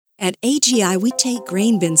At AGI, we take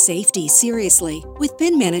grain bin safety seriously. With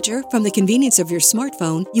Bin Manager, from the convenience of your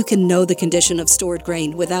smartphone, you can know the condition of stored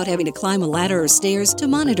grain without having to climb a ladder or stairs to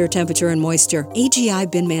monitor temperature and moisture.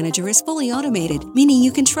 AGI Bin Manager is fully automated, meaning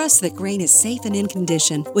you can trust that grain is safe and in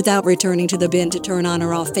condition without returning to the bin to turn on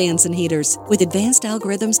or off fans and heaters. With advanced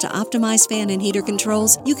algorithms to optimize fan and heater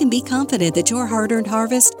controls, you can be confident that your hard-earned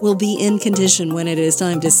harvest will be in condition when it is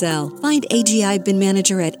time to sell. Find AGI Bin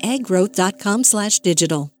Manager at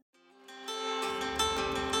aggrowth.com/digital.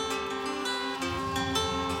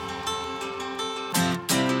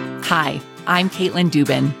 Hi, I'm Caitlin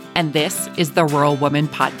Dubin, and this is the Rural Woman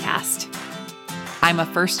Podcast. I'm a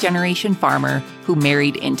first-generation farmer who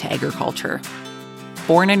married into agriculture.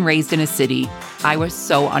 Born and raised in a city, I was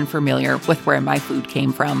so unfamiliar with where my food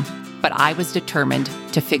came from, but I was determined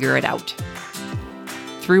to figure it out.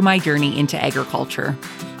 Through my journey into agriculture,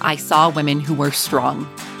 I saw women who were strong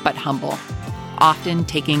but humble, often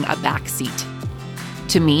taking a back seat.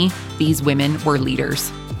 To me, these women were leaders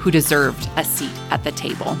who deserved a seat at the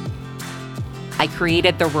table. I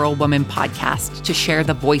created the Rural Woman Podcast to share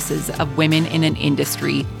the voices of women in an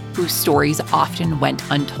industry whose stories often went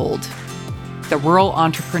untold. The rural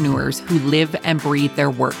entrepreneurs who live and breathe their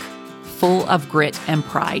work, full of grit and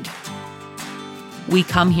pride. We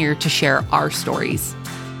come here to share our stories,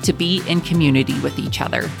 to be in community with each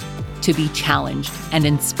other, to be challenged and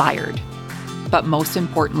inspired, but most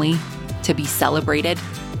importantly, to be celebrated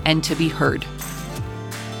and to be heard.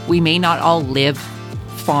 We may not all live,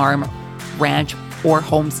 farm, ranch, or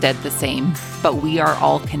homestead the same, but we are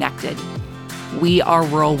all connected. We are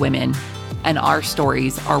rural women, and our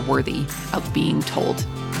stories are worthy of being told.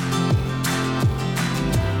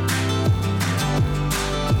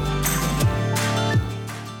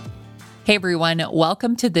 Hey everyone,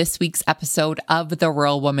 welcome to this week's episode of the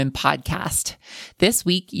Rural Woman Podcast. This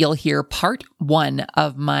week, you'll hear part one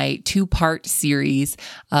of my two-part series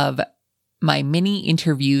of my mini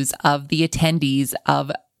interviews of the attendees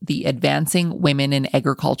of the Advancing Women in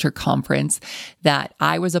Agriculture Conference that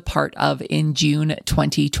I was a part of in June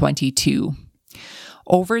 2022.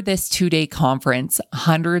 Over this 2-day conference,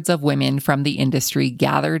 hundreds of women from the industry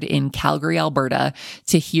gathered in Calgary, Alberta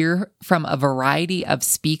to hear from a variety of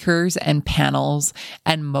speakers and panels,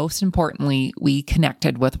 and most importantly, we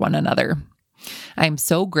connected with one another. I'm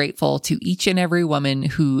so grateful to each and every woman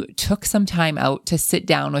who took some time out to sit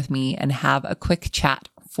down with me and have a quick chat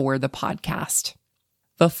for the podcast.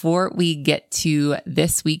 Before we get to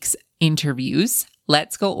this week's interviews,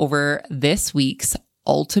 let's go over this week's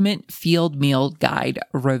Ultimate Field Meal Guide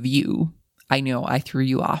review. I know I threw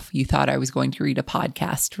you off. You thought I was going to read a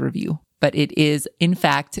podcast review, but it is, in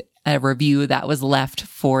fact, a review that was left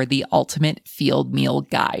for the Ultimate Field Meal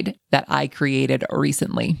Guide that I created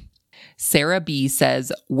recently. Sarah B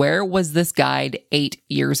says, "Where was this guide 8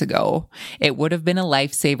 years ago? It would have been a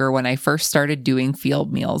lifesaver when I first started doing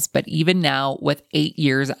field meals, but even now, with 8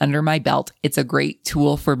 years under my belt, it's a great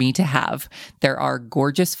tool for me to have. There are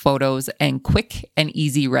gorgeous photos and quick and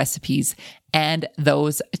easy recipes, and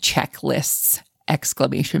those checklists!" ! Thanks,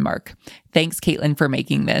 Caitlin, for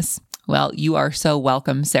making this. Well, you are so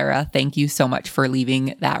welcome, Sarah. Thank you so much for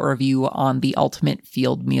leaving that review on the Ultimate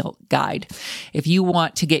Field Meal Guide. If you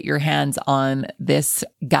want to get your hands on this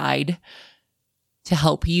guide to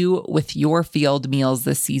help you with your field meals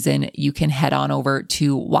this season, you can head on over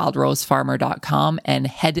to wildrosefarmer.com and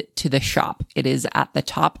head to the shop. It is at the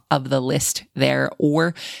top of the list there,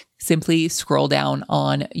 or simply scroll down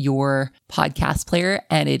on your podcast player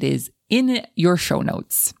and it is in your show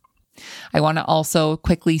notes. I want to also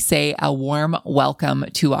quickly say a warm welcome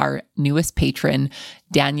to our newest patron,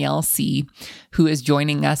 Danielle C., who is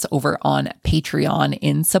joining us over on Patreon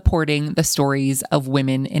in supporting the stories of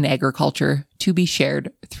women in agriculture to be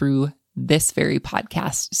shared through this very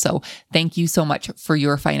podcast. So thank you so much for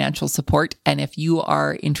your financial support. And if you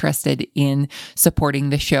are interested in supporting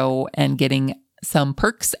the show and getting some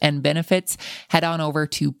perks and benefits, head on over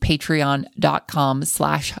to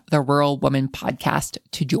patreon.com/the Rural Woman Podcast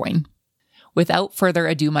to join. Without further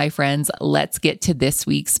ado, my friends, let's get to this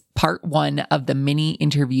week's part one of the mini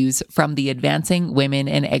interviews from the Advancing Women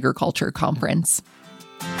in Agriculture Conference.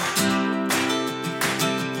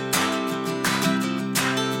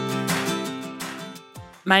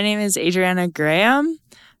 My name is Adriana Graham.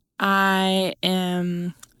 I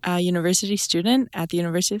am a university student at the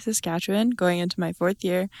University of Saskatchewan, going into my 4th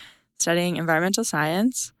year studying environmental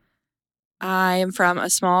science. I am from a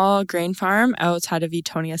small grain farm outside of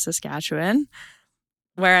Etonia, Saskatchewan,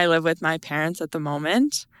 where I live with my parents at the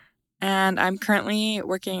moment. And I'm currently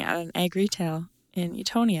working at an ag retail in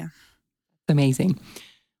Etonia. Amazing.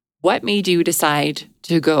 What made you decide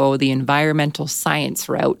to go the environmental science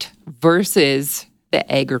route versus the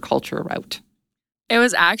agriculture route? It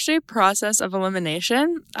was actually a process of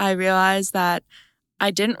elimination. I realized that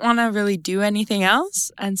I didn't want to really do anything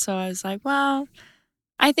else. And so I was like, well,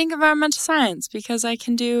 I think environmental science because I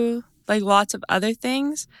can do like lots of other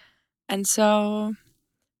things. And so,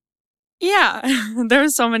 yeah, there were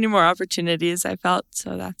so many more opportunities I felt.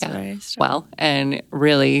 So that's where I started. Well, and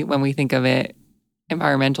really, when we think of it,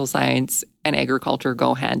 environmental science and agriculture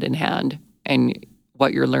go hand in hand. And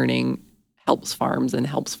what you're learning helps farms and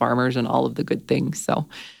helps farmers and all of the good things. So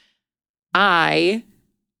I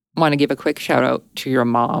want to give a quick shout out to your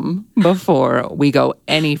mom before we go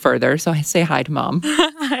any further. So I say hi to Mom.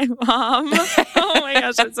 Hi, Mom. Oh my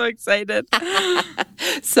gosh, I'm so excited.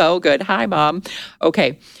 So good. Hi, Mom.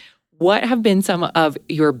 Okay. What have been some of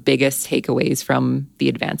your biggest takeaways from the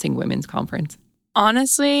Advancing Women's Conference?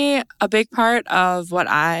 Honestly, a big part of what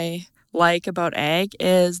I like about ag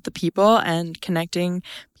is the people and connecting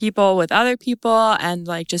people with other people and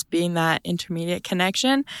like just being that intermediate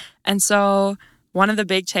connection. And so one of the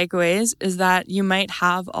big takeaways is that you might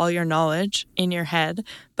have all your knowledge in your head,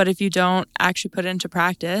 but if you don't actually put it into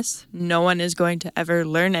practice, no one is going to ever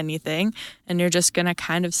learn anything and you're just going to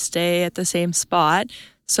kind of stay at the same spot.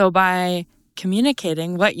 So by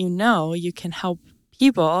communicating what you know, you can help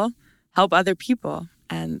other people.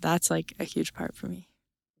 And that's like a huge part for me.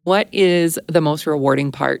 What is the most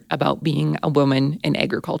rewarding part about being a woman in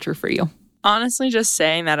agriculture for you? Honestly, just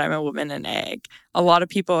saying that I'm a woman in ag. A lot of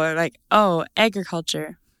people are like, oh,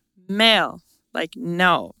 agriculture, male. Like,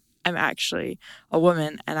 no, I'm actually a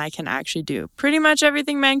woman and I can actually do pretty much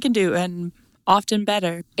everything men can do and often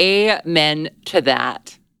better. Amen to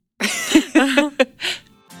that.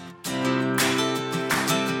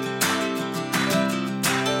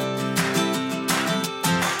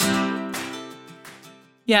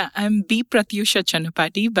 Yeah, I'm B. Pratyusha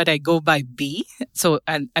Channapati, but I go by B. So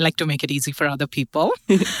I like to make it easy for other people.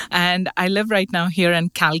 And I live right now here in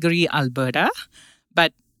Calgary, Alberta,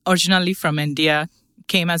 but originally from India,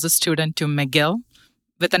 came as a student to McGill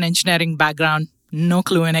with an engineering background, no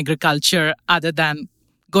clue in agriculture other than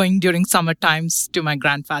going during summer times to my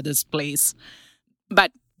grandfather's place,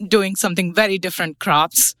 but doing something very different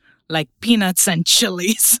crops like peanuts and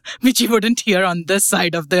chilies, which you wouldn't hear on this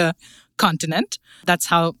side of the continent. That's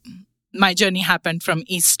how my journey happened from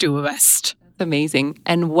east to west. That's amazing.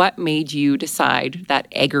 And what made you decide that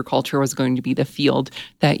agriculture was going to be the field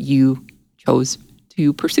that you chose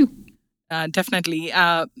to pursue? Definitely.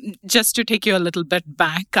 Just to take you a little bit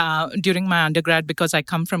back, during my undergrad, because I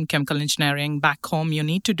come from chemical engineering, back home, you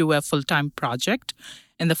need to do a full-time project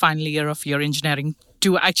in the final year of your engineering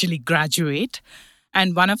to actually graduate.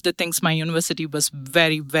 And one of the things my university was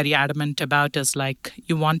very, very adamant about is like,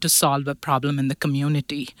 you want to solve a problem in the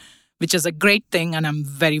community, which is a great thing. And I'm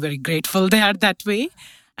very, very grateful they are that way.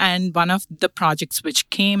 And one of the projects which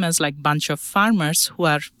came as like bunch of farmers who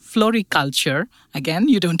are floriculture, again,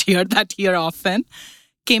 you don't hear that here often,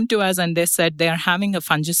 came to us and they said they're having a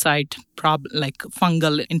fungicide like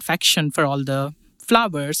fungal infection for all the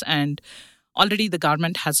flowers. And already the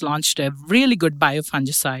government has launched a really good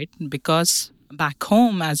biofungicide because back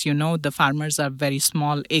home, as you know, the farmers are very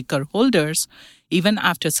small acre holders. Even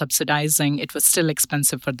after subsidizing, it was still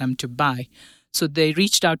expensive for them to buy. So they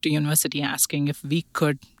reached out to university asking if we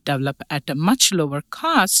could develop at a much lower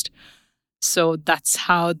cost. So that's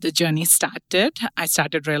how the journey started. I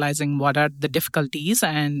started realizing what are the difficulties,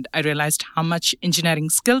 and I realized how much engineering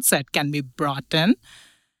skill set can be brought in.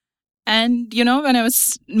 And, you know, when I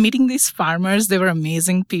was meeting these farmers, they were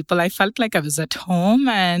amazing people. I felt like I was at home,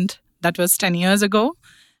 and that was 10 years ago.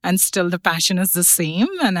 And still the passion is the same,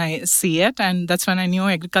 and I see it. And that's when I knew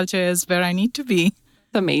agriculture is where I need to be.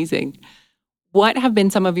 Amazing. What have been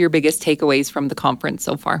some of your biggest takeaways from the conference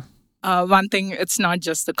so far? One thing, it's not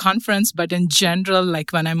just the conference, but in general,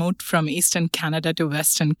 like when I moved from Eastern Canada to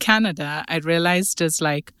Western Canada, I realized is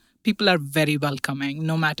like people are very welcoming,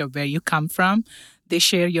 no matter where you come from. They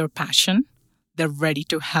share your passion. They're ready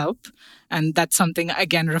to help. And that's something,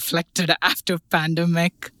 again, reflected after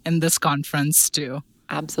pandemic in this conference too.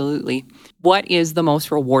 Absolutely. What is the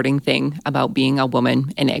most rewarding thing about being a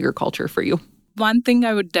woman in agriculture for you? One thing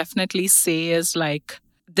I would definitely say is like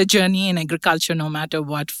the journey in agriculture, no matter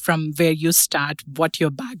what, from where you start, what your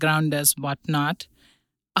background is, whatnot,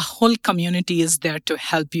 a whole community is there to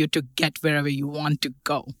help you to get wherever you want to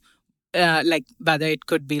go. Like whether it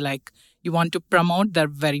could be like you want to promote, they're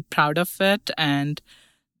very proud of it, and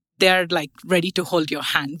they're like ready to hold your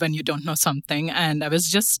hand when you don't know something. And I was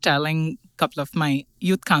just telling a couple of my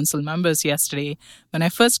youth council members yesterday, when I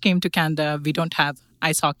first came to Canada, we don't have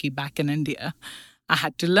ice hockey back in India. I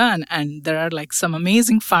had to learn. And there are like some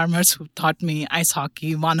amazing farmers who taught me ice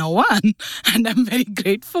hockey 101, and I'm very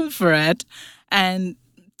grateful for it. And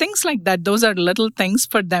things like that, those are little things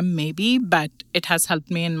for them maybe, but it has helped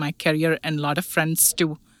me in my career and a lot of friends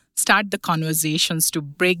to start the conversations, to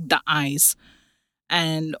break the ice,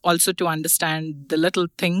 and also to understand the little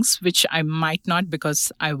things which I might not,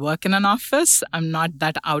 because I work in an office. I'm not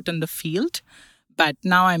that out in the field. But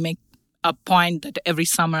now I make a point that every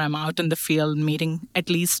summer I'm out in the field meeting at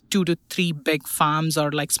least 2 to 3 big farms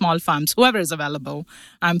or like small farms, whoever is available.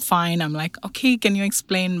 I'm fine. I'm like, okay, can you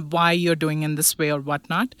explain why you're doing in this way or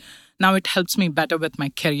whatnot? Now it helps me better with my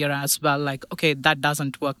career as well. Like, okay, that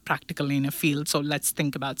doesn't work practically in a field, so let's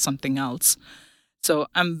think about something else. So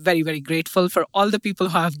I'm very, very grateful for all the people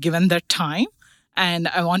who have given their time. And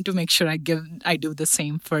I want to make sure I do the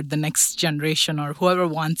same for the next generation or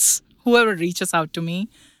whoever reaches out to me.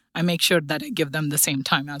 I make sure that I give them the same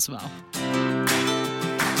time as well.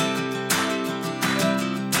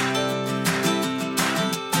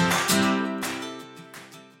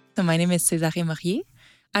 So my name is Césarée Morier.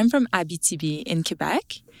 I'm from Abitibi in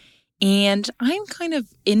Quebec, and I'm kind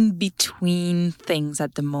of in between things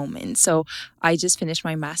at the moment. So I just finished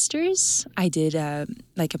my master's. I did a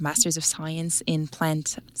master's of science in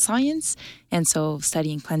plant science, and so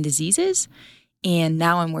studying plant diseases. And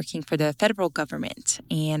now I'm working for the federal government,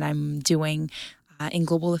 and I'm doing in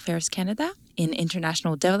Global Affairs Canada in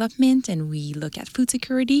international development, and we look at food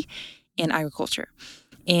security and agriculture.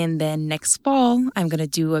 And then next fall, I'm going to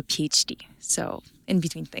do a PhD. So in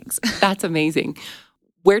between things. That's amazing.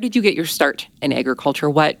 Where did you get your start in agriculture?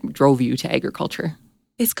 What drove you to agriculture?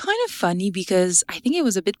 It's kind of funny because I think it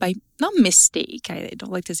was a bit by, not mistake, I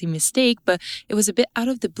don't like to say mistake, but it was a bit out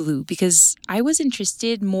of the blue because I was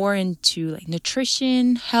interested more into like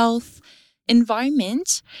nutrition, health,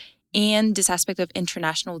 environment, and this aspect of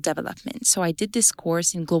international development. So I did this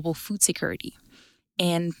course in global food security.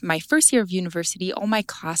 And my first year of university, all my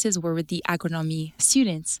classes were with the agronomy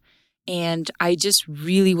students. And I just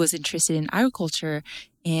really was interested in agriculture.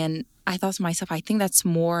 And I thought to myself, I think that's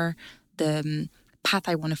more the path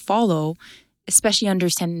I want to follow, especially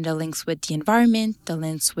understanding the links with the environment, the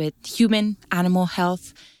links with human, animal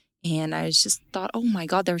health. And I just thought, oh my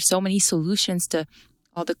God, there are so many solutions to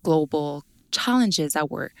all the global challenges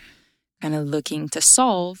that we're kind of looking to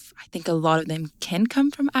solve. I think a lot of them can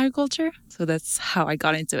come from agriculture. So that's how I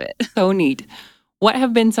got into it. So neat. What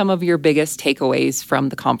have been some of your biggest takeaways from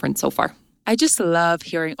the conference so far? I just love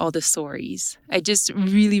hearing all the stories. I just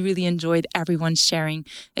really, really enjoyed everyone sharing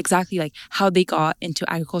exactly like how they got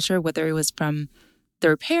into agriculture, whether it was from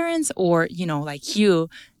their parents or, you know, like you,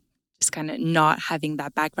 just kind of not having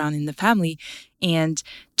that background in the family and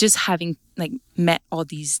just having like met all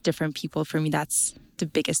these different people. For me, that's the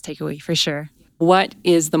biggest takeaway for sure. What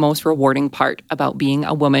is the most rewarding part about being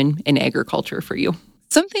a woman in agriculture for you?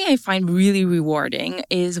 Something I find really rewarding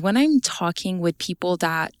is when I'm talking with people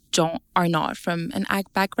that are not from an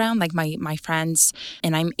ag background, like my friends,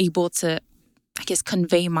 and I'm able to, I guess,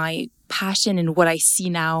 convey my passion and what I see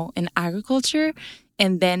now in agriculture,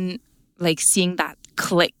 and then like seeing that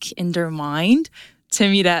click in their mind. To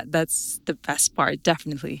me, that's the best part,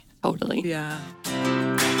 definitely. Totally. Yeah.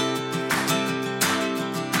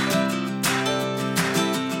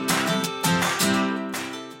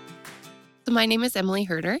 My name is Emily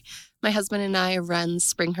Herder. My husband and I run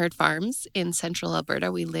Spring Herd Farms in central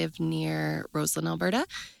Alberta. We live near Roseland, Alberta.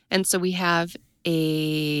 And so we have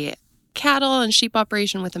a cattle and sheep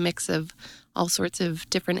operation with a mix of all sorts of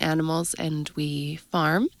different animals, and we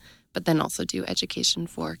farm, but then also do education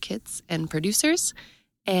for kids and producers,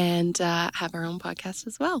 and have our own podcast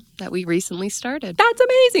as well that we recently started. That's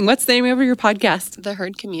amazing. What's the name of your podcast? The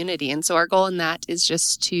Herd Community. And so our goal in that is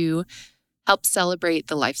just to help celebrate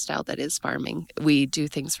the lifestyle that is farming. We do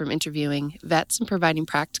things from interviewing vets and providing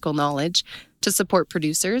practical knowledge to support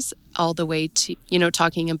producers, all the way to,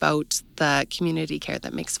 talking about the community care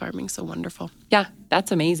that makes farming so wonderful. Yeah,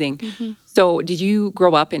 that's amazing. Mm-hmm. So did you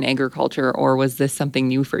grow up in agriculture, or was this something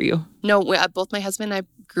new for you? No, both my husband and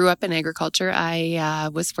I grew up in agriculture. I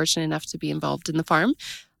was fortunate enough to be involved in the farm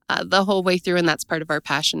the whole way through, and that's part of our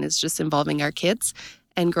passion, is just involving our kids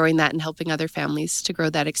and growing that and helping other families to grow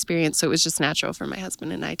that experience. So it was just natural for my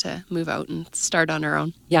husband and I to move out and start on our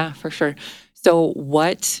own. Yeah, for sure. So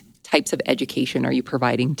what types of education are you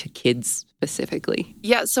providing to kids specifically?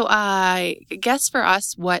 Yeah, so I guess for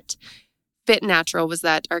us, what fit natural was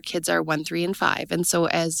that our kids are 1, 3, and 5. And so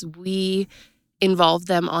as we involved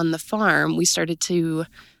them on the farm, we started to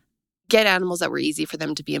get animals that were easy for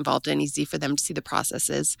them to be involved in, easy for them to see the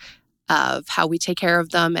processes. of how we take care of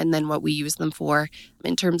them and then what we use them for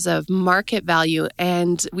in terms of market value.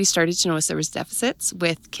 And we started to notice there was deficits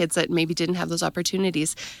with kids that maybe didn't have those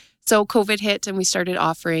opportunities. So COVID hit and we started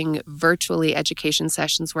offering virtually education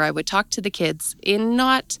sessions where I would talk to the kids in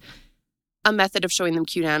not a method of showing them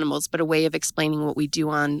cute animals, but a way of explaining what we do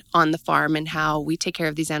on the farm and how we take care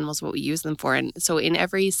of these animals, what we use them for. And so in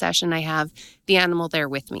every session, I have the animal there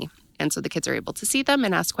with me. And so the kids are able to see them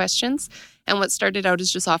and ask questions. And what started out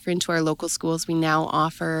as just offering to our local schools, we now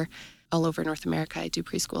offer all over North America. I do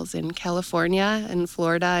preschools in California and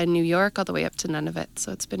Florida and New York, all the way up to Nunavut.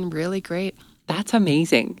 So it's been really great. That's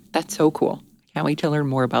amazing. That's so cool. Can't wait to learn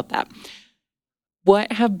more about that.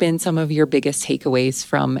 What have been some of your biggest takeaways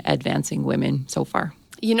from advancing women so far?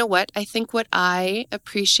 You know what? I think what I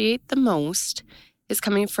appreciate the most is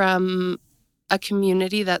coming from a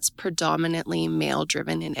community that's predominantly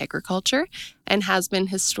male-driven in agriculture and has been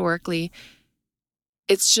historically.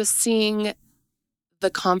 It's just seeing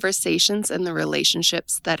the conversations and the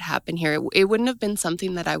relationships that happen here. It wouldn't have been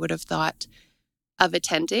something that I would have thought of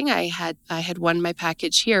attending. I had won my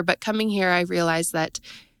package here, but coming here, I realized that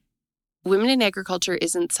women in agriculture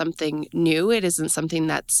isn't something new. It isn't something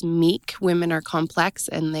that's meek. Women are complex,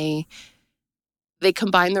 and they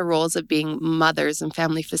combine the roles of being mothers and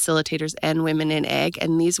family facilitators and women in ag,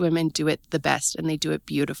 and these women do it the best, and they do it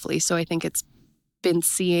beautifully. So I think it's been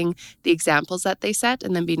seeing the examples that they set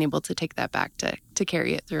and then being able to take that back to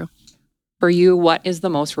carry it through. For you, what is the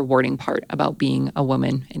most rewarding part about being a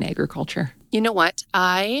woman in agriculture? You know what?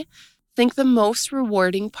 I think the most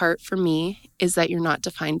rewarding part for me is that you're not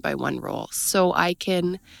defined by one role. So I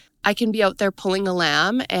can be out there pulling a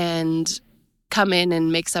lamb and come in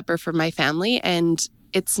and make supper for my family. And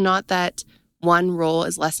it's not that one role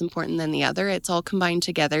is less important than the other. It's all combined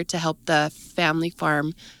together to help the family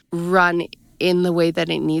farm run in the way that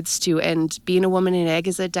it needs to. And being a woman in ag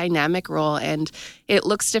is a dynamic role, and it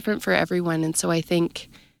looks different for everyone. And so I think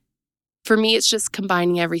for me, it's just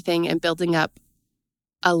combining everything and building up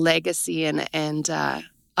a legacy and a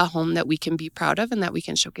home that we can be proud of and that we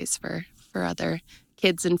can showcase for other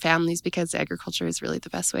kids and families, because agriculture is really the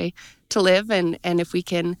best way to live. And if we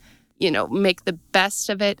can, make the best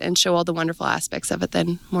of it and show all the wonderful aspects of it,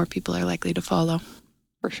 then more people are likely to follow.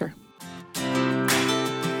 For sure.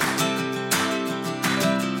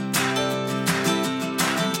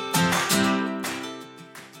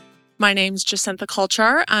 My name's Jacinta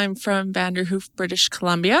Kolchar. I'm from Vanderhoof, British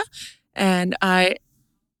Columbia, and I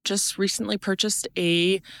just recently purchased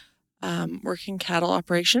a working cattle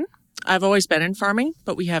operation. I've always been in farming,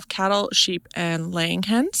 but we have cattle, sheep, and laying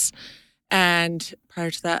hens. And prior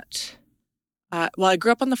to that, I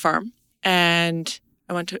grew up on the farm, and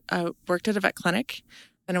I worked at a vet clinic.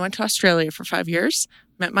 Then I went to Australia for 5 years,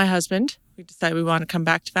 met my husband. We decided we want to come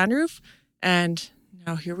back to Vanderhoof, and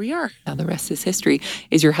now here we are. Now the rest is history.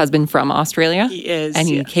 Is your husband from Australia? He is. And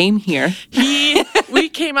he came here. We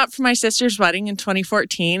came up for my sister's wedding in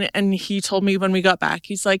 2014, and he told me when we got back,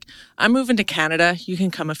 he's like, I'm moving to Canada. You can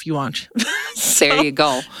come if you want. There you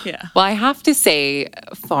go. Yeah. Well, I have to say,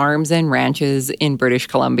 farms and ranches in British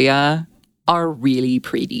Columbia are really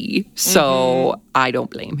pretty. So I don't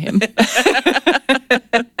blame him.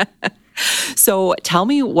 So tell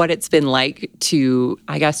me what it's been like to,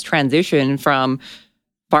 I guess, transition from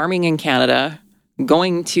farming in Canada,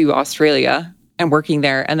 going to Australia and working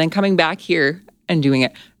there, and then coming back here and doing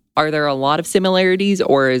it. Are there a lot of similarities,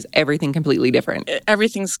 or is everything completely different?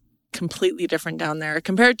 Everything's completely different down there.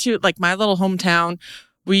 Compared to like my little hometown,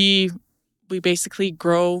 we basically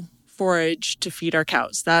grow forage to feed our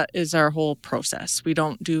cows. That is our whole process. We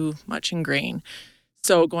don't do much in grain.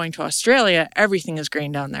 So going to Australia, everything is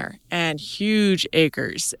grain down there, and huge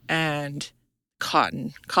acres and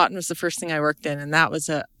cotton. Cotton was the first thing I worked in, and that was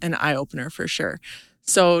an eye-opener for sure.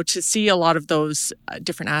 So to see a lot of those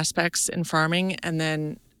different aspects in farming, and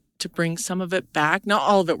then to bring some of it back, not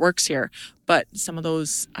all of it works here, but some of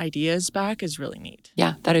those ideas back is really neat.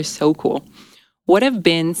 Yeah, that is so cool. What have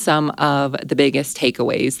been some of the biggest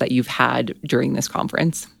takeaways that you've had during this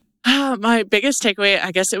conference? My biggest takeaway,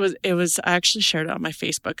 I guess it was I actually shared it on my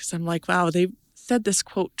Facebook, because I'm like, wow, they said this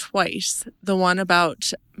quote twice. The one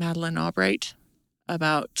about Madeleine Albright,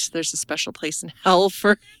 about there's a special place in hell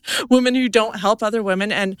for women who don't help other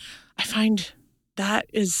women. And I find that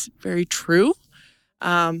is very true.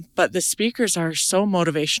 But the speakers are so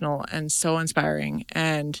motivational and so inspiring,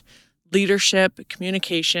 and leadership,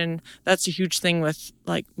 communication. That's a huge thing with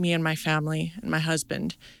like me and my family and my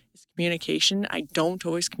husband is communication. I don't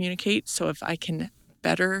always communicate. So if I can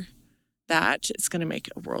better that, it's going to make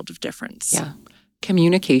a world of difference. Yeah.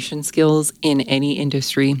 Communication skills in any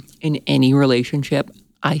industry, in any relationship,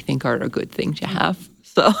 I think are a good thing to have.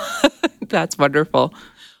 So that's wonderful.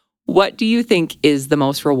 What do you think is the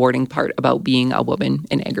most rewarding part about being a woman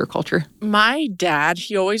in agriculture? My dad,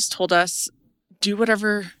 he always told us, do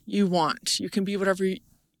whatever you want. You can be whatever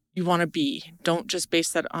you want to be. Don't just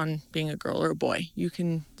base that on being a girl or a boy.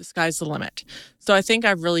 The sky's the limit. So I think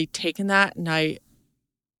I've really taken that, and I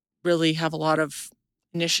really have a lot of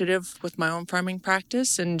initiative with my own farming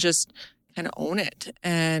practice and just kind of own it.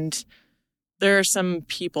 And there are some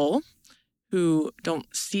people who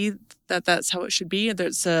don't see that that's how it should be.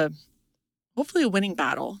 There's hopefully a winning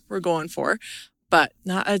battle we're going for, but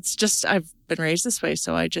it's just, I've been raised this way.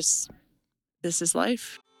 So this is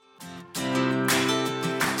life.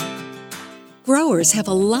 Growers have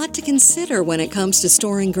a lot to consider when it comes to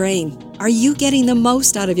storing grain. Are you getting the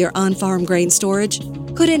most out of your on-farm grain storage?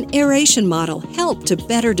 Could an aeration model help to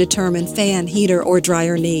better determine fan, heater, or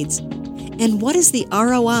dryer needs? And what is the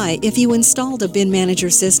ROI if you installed a bin manager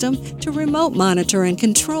system to remote monitor and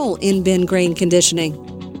control in-bin grain conditioning?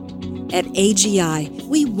 At AGI,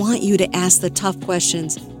 we want you to ask the tough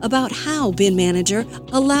questions about how Bin Manager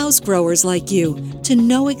allows growers like you to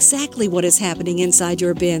know exactly what is happening inside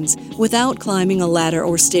your bins without climbing a ladder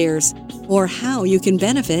or stairs, or how you can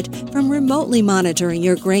benefit from remotely monitoring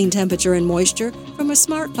your grain temperature and moisture from a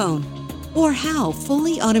smartphone, or how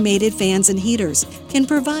fully automated fans and heaters can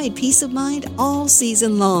provide peace of mind all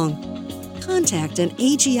season long. Contact an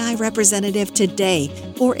AGI representative today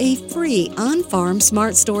for a free on-farm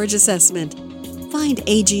smart storage assessment. Find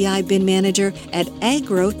AGI Bin Manager at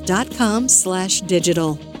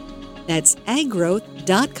aggrowth.com/digital. That's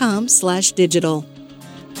aggrowth.com/digital.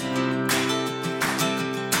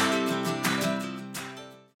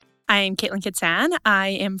 I'm Caitlin Kitsan. I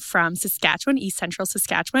am from Saskatchewan, East Central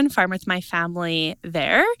Saskatchewan, farm with my family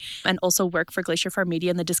there, and also work for Glacier Farm Media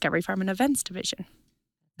in the Discovery Farm and Events division.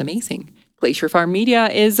 Amazing. Glacier Farm Media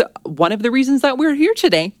is one of the reasons that we're here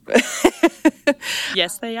today.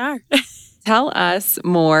 Yes, they are. Tell us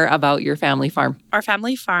more about your family farm. Our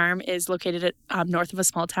family farm is located north of a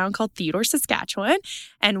small town called Theodore, Saskatchewan,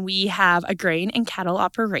 and we have a grain and cattle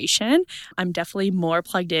operation. I'm definitely more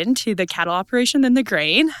plugged into the cattle operation than the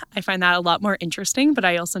grain. I find that a lot more interesting, but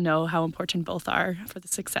I also know how important both are for the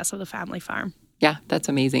success of the family farm. Yeah, that's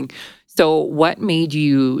amazing. So what made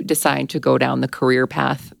you decide to go down the career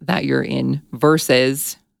path that you're in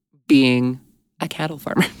versus being a cattle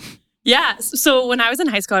farmer? Yeah. So when I was in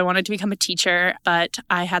high school, I wanted to become a teacher, but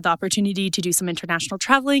I had the opportunity to do some international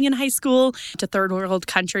traveling in high school to third world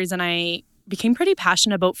countries, and I became pretty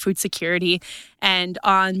passionate about food security. And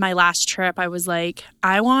on my last trip, I was like,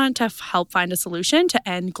 I want to help find a solution to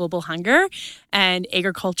end global hunger, and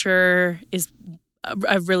agriculture is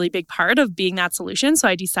a really big part of being that solution. So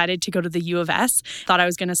I decided to go to the U of S, thought I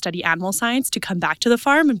was going to study animal science to come back to the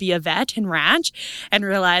farm and be a vet and ranch, and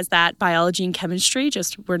realized that biology and chemistry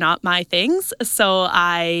just were not my things. So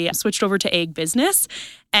I switched over to ag business,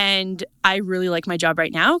 and I really like my job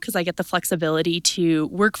right now because I get the flexibility to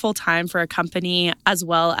work full time for a company as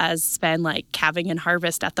well as spend like calving and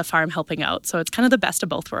harvest at the farm helping out. So it's kind of the best of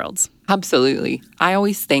both worlds. Absolutely. I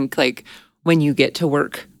always think like when you get to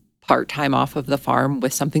work part-time off of the farm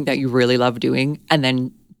with something that you really love doing, and then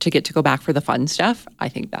to get to go back for the fun stuff, I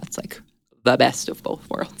think that's like the best of both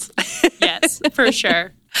worlds. Yes, for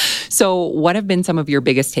sure. So what have been some of your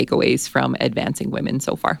biggest takeaways from Advancing Women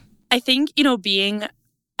so far? I think, being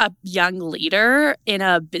a young leader in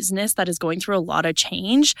a business that is going through a lot of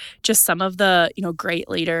change, just some of the, great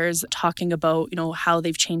leaders talking about, how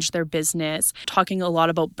they've changed their business, talking a lot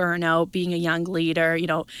about burnout, being a young leader.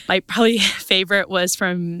 My probably favorite was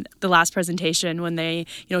from the last presentation when they,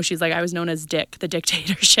 she's like, I was known as Dick, the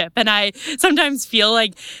dictatorship. And I sometimes feel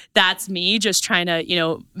like that's me just trying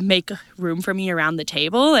to, make room for me around the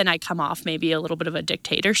table. And I come off maybe a little bit of a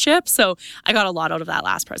dictatorship. So I got a lot out of that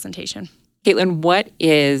last presentation. Caitlin, what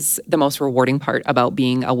is the most rewarding part about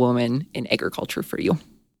being a woman in agriculture for you?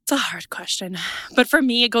 It's a hard question. But for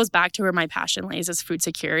me, it goes back to where my passion lays is food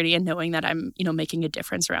security and knowing that I'm, making a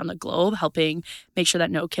difference around the globe, helping make sure that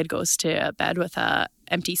no kid goes to bed with a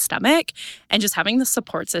empty stomach, and just having the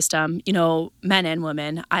support system, men and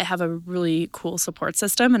women. I have a really cool support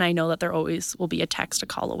system, and I know that there always will be a text, a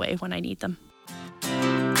call away when I need them.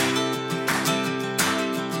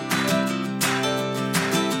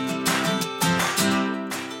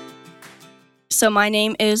 So my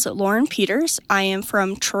name is Lauren Peters. I am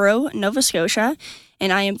from Truro, Nova Scotia,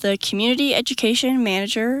 and I am the Community Education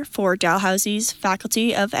Manager for Dalhousie's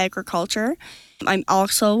Faculty of Agriculture. I'm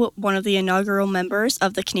also one of the inaugural members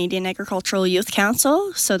of the Canadian Agricultural Youth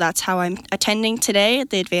Council, so that's how I'm attending today at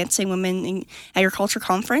the Advancing Women in Agriculture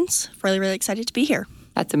Conference. Really, really excited to be here.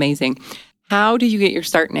 That's amazing. How did you get your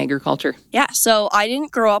start in agriculture? Yeah, so I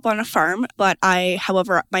didn't grow up on a farm, but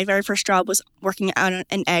however, my very first job was working on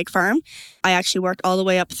an egg farm. I actually worked all the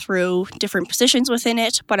way up through different positions within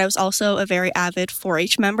it, but I was also a very avid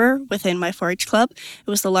 4-H member within my 4-H club. It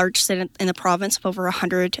was the largest in the province of over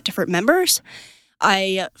 100 different members.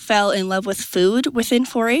 I fell in love with food within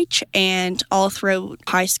 4-H, and all throughout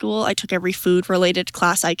high school, I took every food-related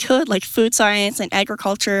class I could, like food science and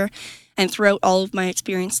agriculture. And throughout all of my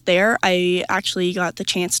experience there, I actually got the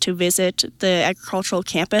chance to visit the agricultural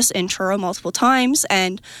campus in Truro multiple times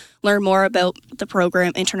and learn more about the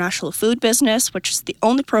program International Food Business, which is the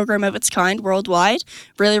only program of its kind worldwide.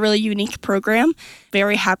 Really, really unique program.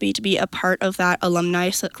 Very happy to be a part of that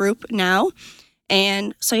alumni group now.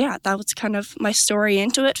 And so, yeah, that was kind of my story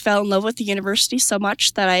into it. Fell in love with the university so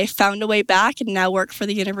much that I found a way back and now work for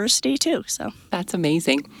the university too. So that's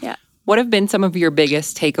amazing. Yeah. What have been some of your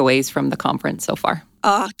biggest takeaways from the conference so far?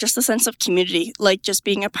 Just a sense of community, like just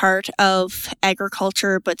being a part of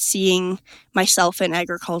agriculture, but seeing myself in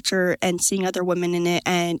agriculture and seeing other women in it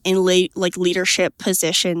and in leadership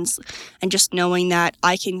positions, and just knowing that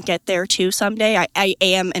I can get there too someday. I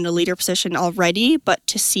am in a leader position already, but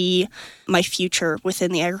to see my future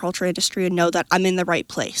within the agriculture industry and know that I'm in the right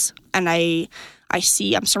place. And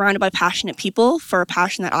I'm surrounded by passionate people for a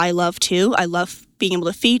passion that I love too. I love being able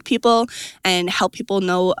to feed people and help people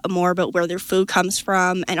know more about where their food comes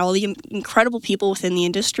from and all the incredible people within the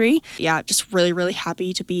industry. Yeah, just really, really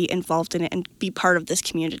happy to be involved in it and be part of this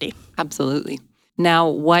community. Absolutely. Now,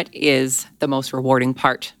 what is the most rewarding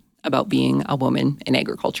part about being a woman in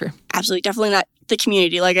agriculture? Absolutely. Definitely not the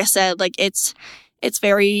community. Like I said, it's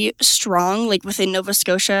very strong. Like within Nova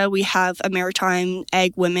Scotia, we have a Maritime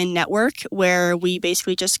Ag Women Network where we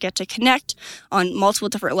basically just get to connect on multiple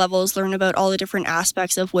different levels, learn about all the different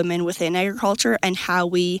aspects of women within agriculture and how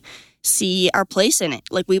we see our place in it.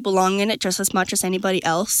 Like we belong in it just as much as anybody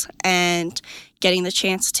else, and getting the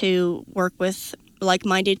chance to work with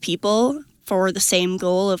like-minded people for the same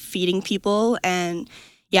goal of feeding people. And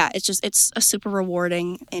yeah, it's a super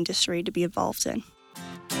rewarding industry to be involved in.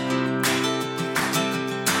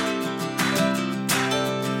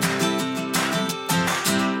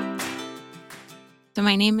 So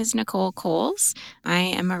my name is Nicole Coles. I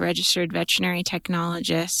am a registered veterinary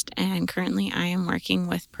technologist, and currently I am working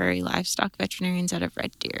with prairie livestock veterinarians out of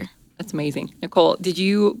Red Deer. That's amazing. Nicole, did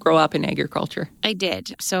you grow up in agriculture? I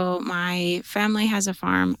did. So my family has a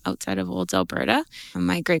farm outside of Olds, Alberta.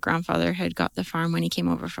 My great-grandfather had got the farm when he came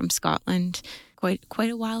over from Scotland quite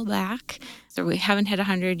a while back. So we haven't hit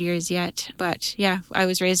 100 years yet. But yeah, I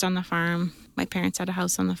was raised on the farm. My parents had a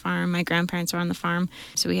house on the farm. My grandparents were on the farm.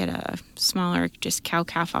 So we had a smaller just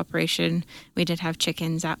cow-calf operation. We did have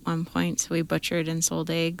chickens at one point. So we butchered and sold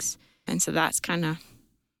eggs. And so that's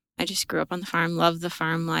I just grew up on the farm, loved the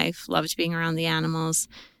farm life, loved being around the animals.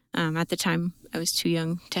 At the time, I was too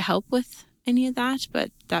young to help with any of that,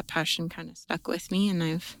 but that passion kind of stuck with me, and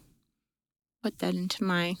I've put that into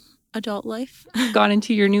my adult life. Gone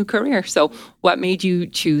into your new career. So what made you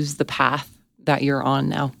choose the path that you're on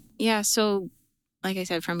now? Yeah, so like I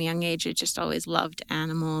said, from a young age, I just always loved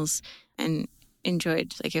animals and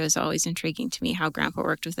enjoyed, it was always intriguing to me how Grandpa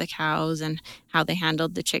worked with the cows and how they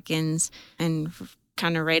handled the chickens. And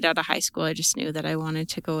kind of right out of high school, I just knew that I wanted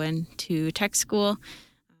to go into tech school.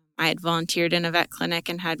 I had volunteered in a vet clinic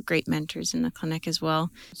and had great mentors in the clinic as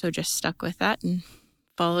well. So just stuck with that and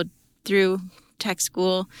followed through tech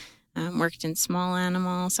school, worked in small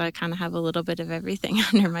animals. So I kind of have a little bit of everything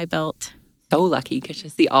under my belt. So lucky because you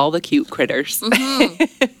see all the cute critters.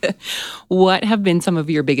 Mm-hmm. What have been some of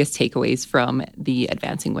your biggest takeaways from the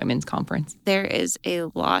Advancing Women's Conference? There is a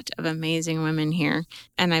lot of amazing women here.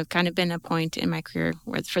 And I've kind of been at a point in my career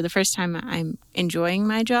where for the first time I'm enjoying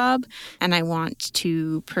my job and I want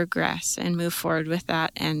to progress and move forward with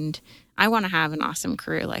that. And I want to have an awesome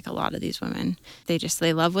career like a lot of these women. They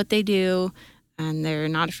love what they do and they're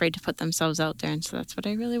not afraid to put themselves out there. And so that's what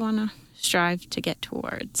I really want to strive to get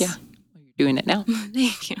towards. Yeah. Doing it now.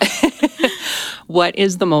 Thank you. What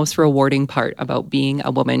is the most rewarding part about being a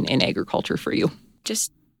woman in agriculture for you?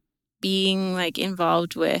 Just being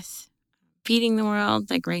involved with feeding the world.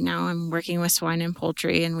 Right now I'm working with swine and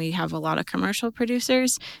poultry and we have a lot of commercial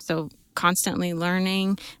producers. So constantly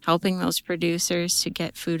learning, helping those producers to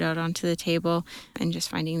get food out onto the table and just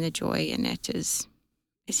finding the joy in it is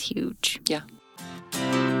huge. Yeah.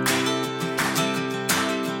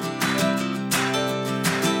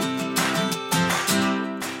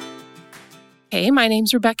 Hey, my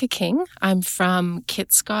name's Rebecca King. I'm from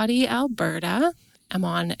Kitscotty, Alberta. I'm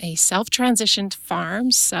on a self-transitioned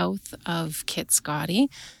farm south of Kitscotty.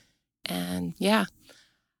 And yeah,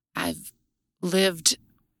 I've lived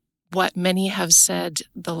what many have said,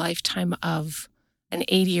 the lifetime of an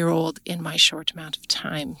 80-year-old in my short amount of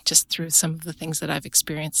time, just through some of the things that I've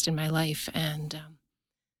experienced in my life. And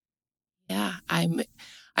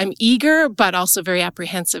I'm eager, but also very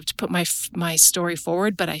apprehensive to put my story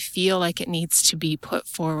forward. But I feel like it needs to be put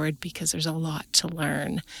forward because there's a lot to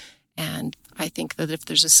learn. And I think that if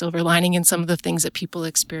there's a silver lining in some of the things that people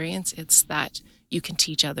experience, it's that you can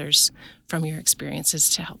teach others from your experiences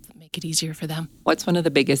to help them make it easier for them. What's one of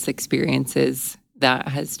the biggest experiences that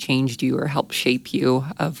has changed you or helped shape you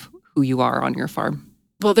of who you are on your farm?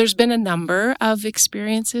 Well, there's been a number of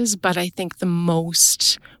experiences, but I think the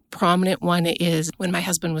most prominent one is when my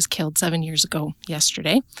husband was killed 7 years ago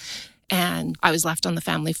yesterday. And I was left on the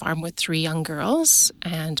family farm with 3 young girls,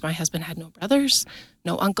 and my husband had no brothers,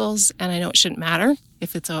 no uncles. And I know it shouldn't matter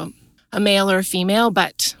if it's a male or a female,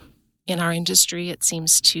 but in our industry, it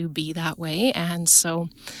seems to be that way. And so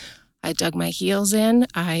I dug my heels in.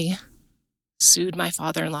 I sued my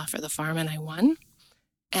father-in-law for the farm, and I won.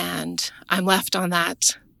 And I'm left on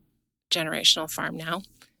that generational farm now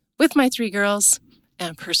with my 3 girls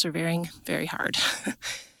and persevering very hard.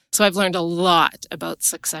 So I've learned a lot about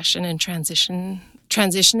succession and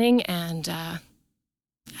transitioning, and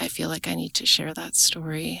I feel like I need to share that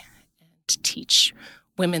story and teach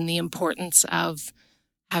women the importance of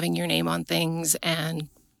having your name on things and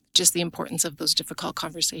just the importance of those difficult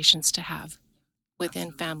conversations to have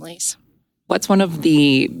within families. What's one of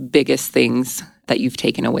the biggest things that you've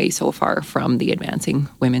taken away so far from the Advancing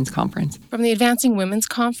Women's Conference? From the Advancing Women's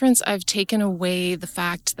Conference, I've taken away the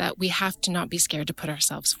fact that we have to not be scared to put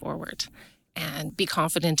ourselves forward and be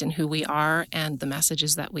confident in who we are and the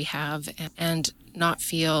messages that we have, and not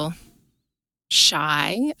feel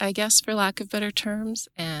shy, I guess, for lack of better terms.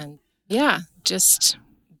 And just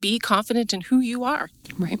be confident in who you are.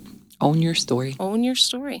 Right. Own your story. Own your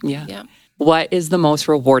story. Yeah. What is the most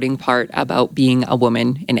rewarding part about being a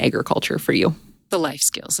woman in agriculture for you? The life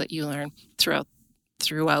skills that you learn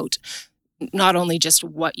throughout not only just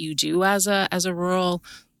what you do as a rural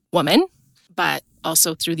woman, but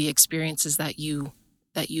also through the experiences that you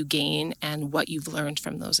gain, and what you've learned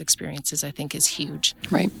from those experiences, I think is huge.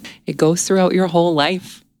 Right. It goes throughout your whole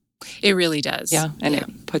life. It really does. Yeah. And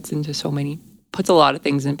it puts a lot of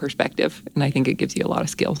things in perspective. And I think it gives you a lot of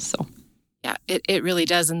skills. So yeah, it really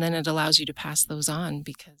does. And then it allows you to pass those on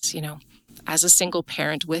because, as a single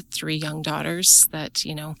parent with 3 young daughters that,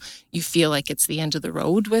 you feel like it's the end of the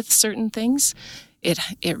road with certain things. It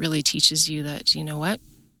really teaches you that, you know what,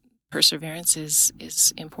 perseverance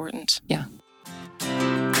is important. Yeah.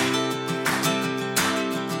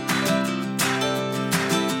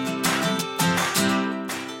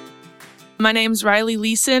 My name's Riley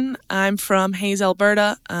Leeson. I'm from Hayes,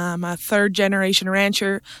 Alberta. I'm a 3rd-generation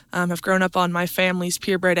rancher. I've grown up on my family's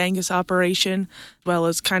purebred Angus operation, as well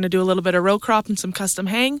as kind of do a little bit of row crop and some custom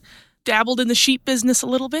hang. Dabbled in the sheep business a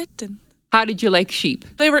little bit. And how did you like sheep?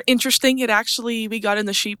 They were interesting. We got in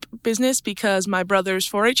the sheep business because my brother's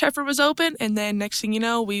 4-H heifer was open, and then next thing you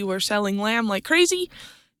know, we were selling lamb like crazy.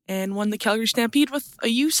 And won the Calgary Stampede with a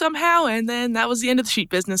ewe somehow, and then that was the end of the sheep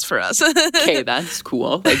business for us. Okay, that's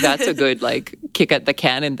cool. Like, that's a good, kick at the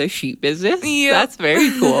can in the sheep business. Yep. That's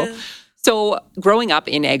very cool. So, growing up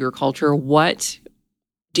in agriculture, what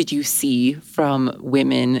did you see from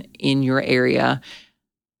women in your area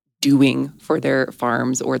doing for their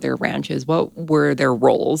farms or their ranches? What were their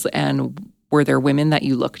roles, and were there women that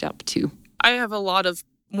you looked up to? I have a lot of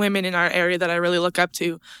women in our area that I really look up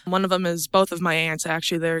to. One of them is both of my aunts,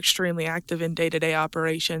 actually. They're extremely active in day-to-day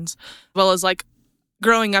operations, as well as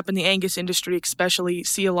growing up in the Angus industry, especially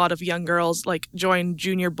see a lot of young girls join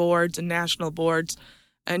junior boards and national boards,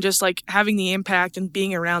 and just having the impact and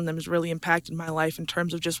being around them has really impacted my life in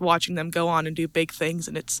terms of just watching them go on and do big things.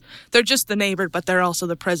 And they're just the neighbor, but they're also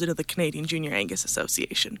the president of the Canadian Junior Angus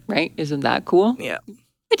Association. Right? Isn't that cool? Yeah.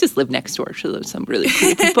 I just live next door to some really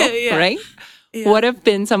cool people, yeah. Right? Yeah. What have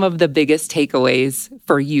been some of the biggest takeaways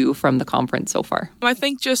for you from the conference so far? I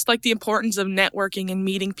think just the importance of networking and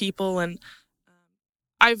meeting people. And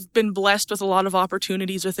I've been blessed with a lot of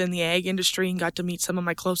opportunities within the ag industry and got to meet some of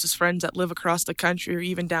my closest friends that live across the country or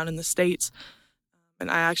even down in the States. And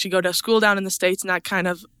I actually go to school down in the States, and that kind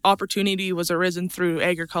of opportunity was arisen through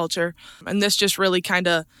agriculture. And this just really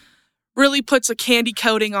really puts a candy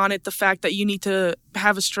coating on it, the fact that you need to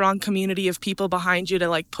have a strong community of people behind you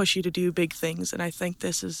to push you to do big things. And I think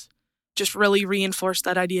this has just really reinforced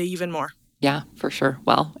that idea even more. Yeah, for sure.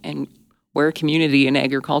 Well, and we're a community in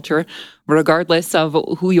agriculture, regardless of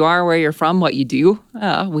who you are, where you're from, what you do.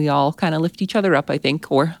 We all kind of lift each other up, I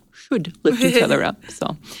think, or should lift each other up.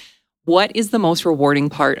 So What is the most rewarding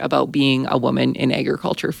part about being a woman in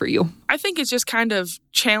agriculture for you? I think it's just kind of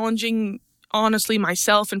challenging, honestly,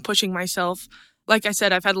 myself and pushing myself. Like I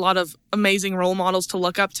said, I've had a lot of amazing role models to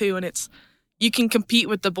look up to, and you can compete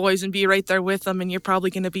with the boys and be right there with them, and you're probably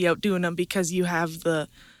going to be outdoing them because you have the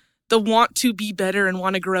want to be better and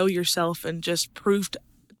want to grow yourself and just prove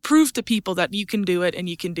to people that you can do it, and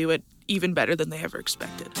you can do it even better than they ever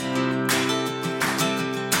expected.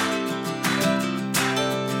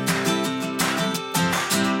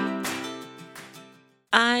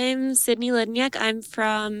 I'm Sydney Lidniak. I'm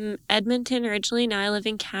from Edmonton originally. Now I live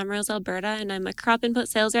in Camrose, Alberta, and I'm a crop input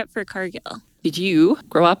sales rep for Cargill. Did you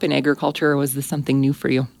grow up in agriculture, or was this something new for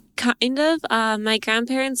you? Kind of. My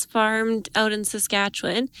grandparents farmed out in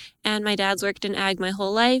Saskatchewan, and my dad's worked in ag my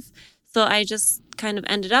whole life. So I just kind of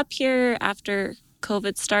ended up here after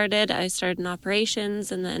COVID started. I started in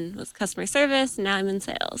operations and then was customer service, and now I'm in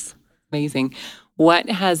sales. Amazing. What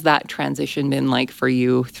has that transition been like for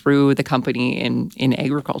you through the company in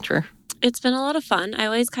agriculture? It's been a lot of fun. I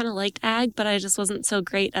always kind of liked ag, but I just wasn't so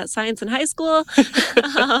great at science in high school.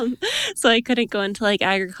 So I couldn't go into like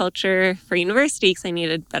agriculture for university because I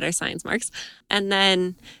needed better science marks. And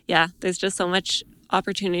then, yeah, there's just so much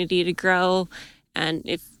opportunity to grow. And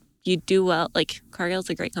if you do well, like Cargill's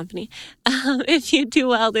a great company. If you do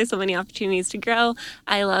well, there's so many opportunities to grow.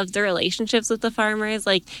 I love the relationships with the farmers.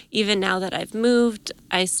 Like even now that I've moved,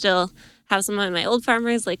 I still have some of my old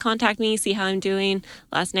farmers like contact me, see how I'm doing.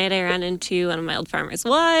 Last night I ran into one of my old farmers'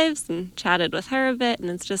 wives and chatted with her a bit.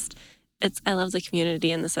 And I love the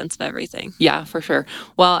community and the sense of everything. Yeah, for sure.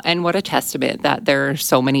 Well, and what a testament that there are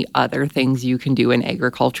so many other things you can do in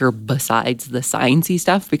agriculture besides the sciencey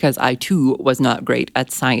stuff, because I too was not great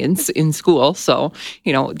at science in school. So,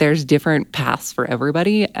 there's different paths for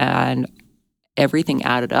everybody, and everything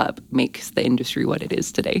added up makes the industry what it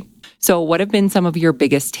is today. So what have been some of your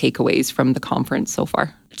biggest takeaways from the conference so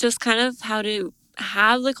far? Just kind of how to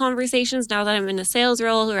have the conversations now that I'm in a sales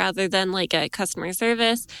role rather than like a customer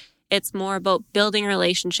service. It's more about building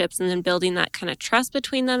relationships and then building that kind of trust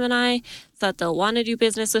between them and I, so that they'll want to do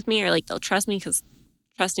business with me, or like they'll trust me, because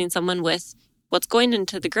trusting someone with what's going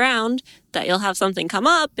into the ground, that you'll have something come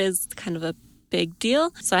up, is kind of a big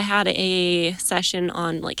deal. So I had a session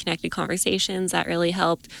on like connected conversations that really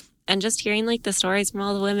helped. And just hearing like the stories from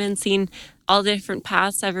all the women, seeing all the different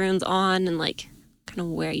paths everyone's on and like kind of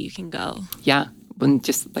where you can go. Yeah. And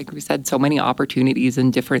just like we said, so many opportunities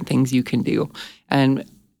and different things you can do. And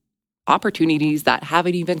opportunities that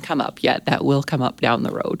haven't even come up yet that will come up down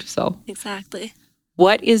the road. So exactly.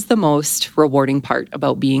 What is the most rewarding part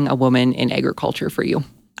about being a woman in agriculture for you?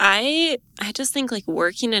 I just think like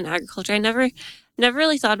working in agriculture, I never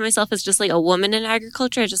really thought of myself as just like a woman in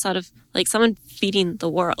agriculture. I just thought of like someone feeding the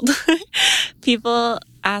world. People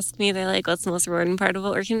ask me, they're like, what's the most rewarding part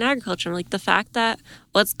about working in agriculture? I'm like, the fact that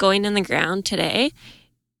what's going in the ground today,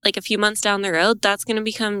 like a few months down the road, that's going to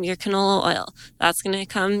become your canola oil. That's going to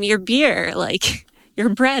become your beer, like your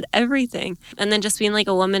bread, everything. And then just being like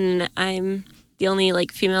a woman, I'm the only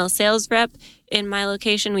like female sales rep in my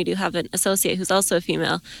location. We do have an associate who's also a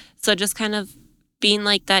female. So just kind of being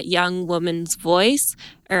like that young woman's voice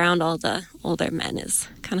around all the older men is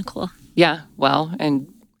kind of cool. Yeah, well,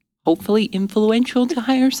 and hopefully influential to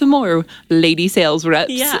hire some more lady sales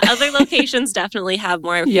reps. Yeah, other locations definitely have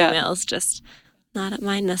more females, just not at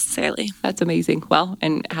mine necessarily. That's amazing. Well,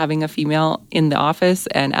 and having a female in the office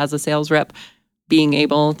and as a sales rep, being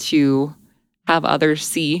able to have others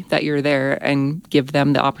see that you're there and give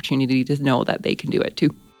them the opportunity to know that they can do it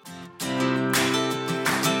too.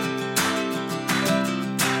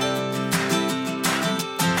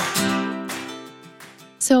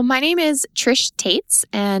 So my name is Trish Tates,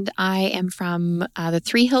 and I am from the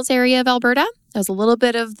Three Hills area of Alberta. I was a little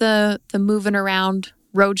bit of the moving around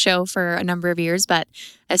roadshow for a number of years, but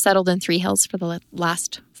I settled in Three Hills for the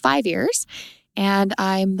last 5 years. And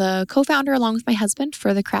I'm the co-founder, along with my husband,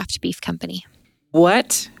 for the Craft Beef Company.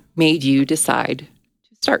 What made you decide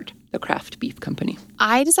to start the Craft Beef Company?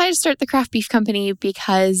 I decided to start the Craft Beef Company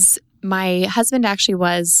because my husband actually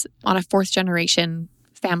was on a 4th generation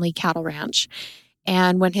family cattle ranch.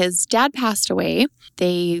 And when his dad passed away,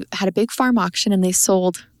 they had a big farm auction and they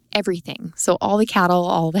sold everything. So all the cattle,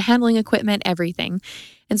 all the handling equipment, everything.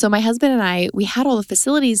 And so my husband and I, we had all the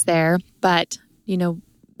facilities there, but,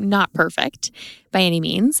 not perfect by any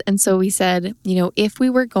means. And so we said, if we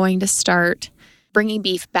were going to start bringing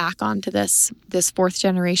beef back onto this 4th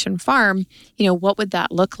generation farm, what would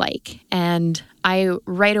that look like? And I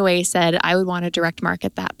right away said I would want to direct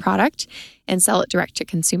market that product and sell it direct to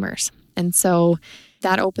consumers. And so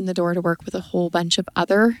that opened the door to work with a whole bunch of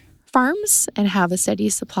other farms and have a steady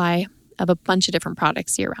supply of a bunch of different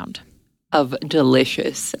products year round. of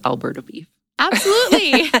delicious Alberta beef.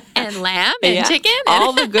 Absolutely. And lamb and chicken.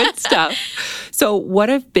 All the good stuff. So what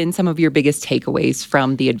have been some of your biggest takeaways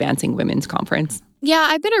from the Advancing Women's Conference? Yeah,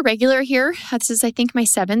 I've been a regular here. This is, I think, my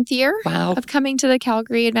 7th year of coming to the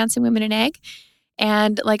Calgary Advancing Women in Ag.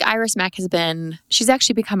 And like Iris Mack she's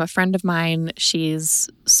actually become a friend of mine. She's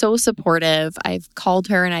so supportive. I've called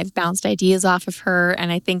her and I've bounced ideas off of her.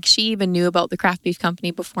 And I think she even knew about the Craft Beef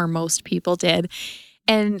Company before most people did.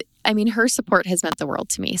 And I mean, her support has meant the world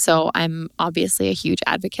to me. So I'm obviously a huge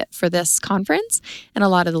advocate for this conference and a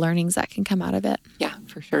lot of the learnings that can come out of it. Yeah,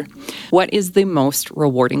 for sure. What is the most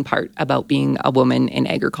rewarding part about being a woman in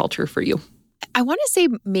agriculture for you? I want to say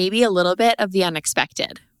maybe a little bit of the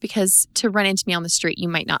unexpected, because to run into me on the street, you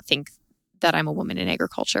might not think that I'm a woman in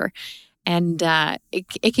agriculture. And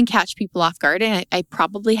it can catch people off guard. And I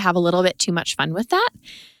probably have a little bit too much fun with that.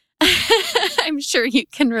 I'm sure you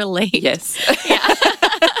can relate. Yes. Yeah.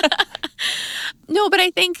 No, but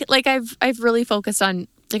I think like I've really focused on,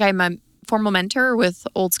 like, I'm a formal mentor with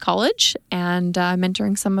Olds College and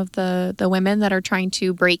mentoring some of the women that are trying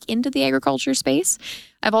to break into the agriculture space.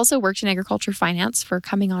 I've also worked in agriculture finance for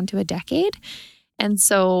coming on to a decade. And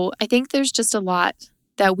so I think there's just a lot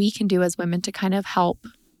that we can do as women to kind of help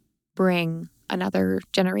bring another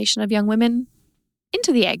generation of young women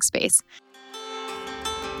into the ag space.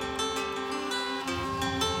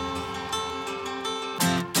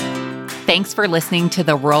 Thanks for listening to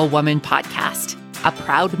the Rural Woman Podcast, a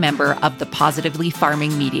proud member of the Positively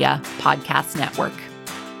Farming Media Podcast Network.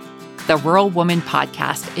 The Rural Woman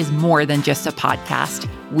Podcast is more than just a podcast.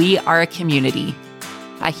 We are a community.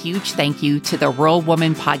 A huge thank you to the Rural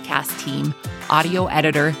Woman Podcast team, audio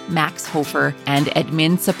editor Max Hofer, and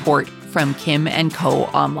admin support from Kim & Co.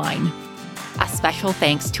 Online. A special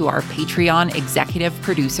thanks to our Patreon executive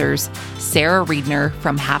producers, Sarah Riedner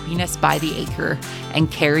from Happiness by the Acre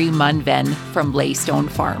and Carrie Munven from Laystone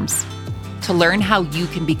Farms. To learn how you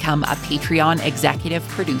can become a Patreon executive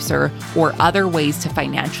producer or other ways to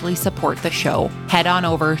financially support the show, head on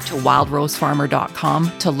over to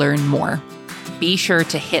wildrosefarmer.com to learn more. Be sure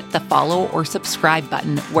to hit the follow or subscribe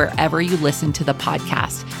button wherever you listen to the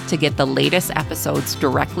podcast to get the latest episodes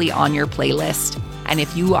directly on your playlist. And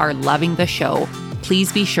if you are loving the show,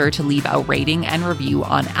 please be sure to leave a rating and review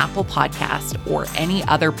on Apple Podcasts or any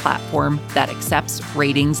other platform that accepts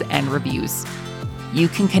ratings and reviews. You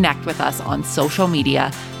can connect with us on social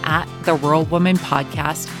media at The Rural Woman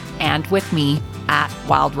Podcast and with me at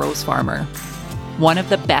Wild Rose Farmer. One of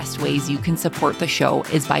the best ways you can support the show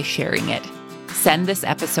is by sharing it. Send this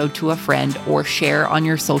episode to a friend or share on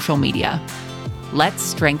your social media. Let's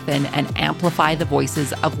strengthen and amplify the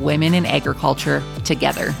voices of women in agriculture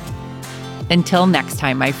together. Until next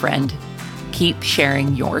time, my friend, keep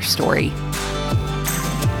sharing your story.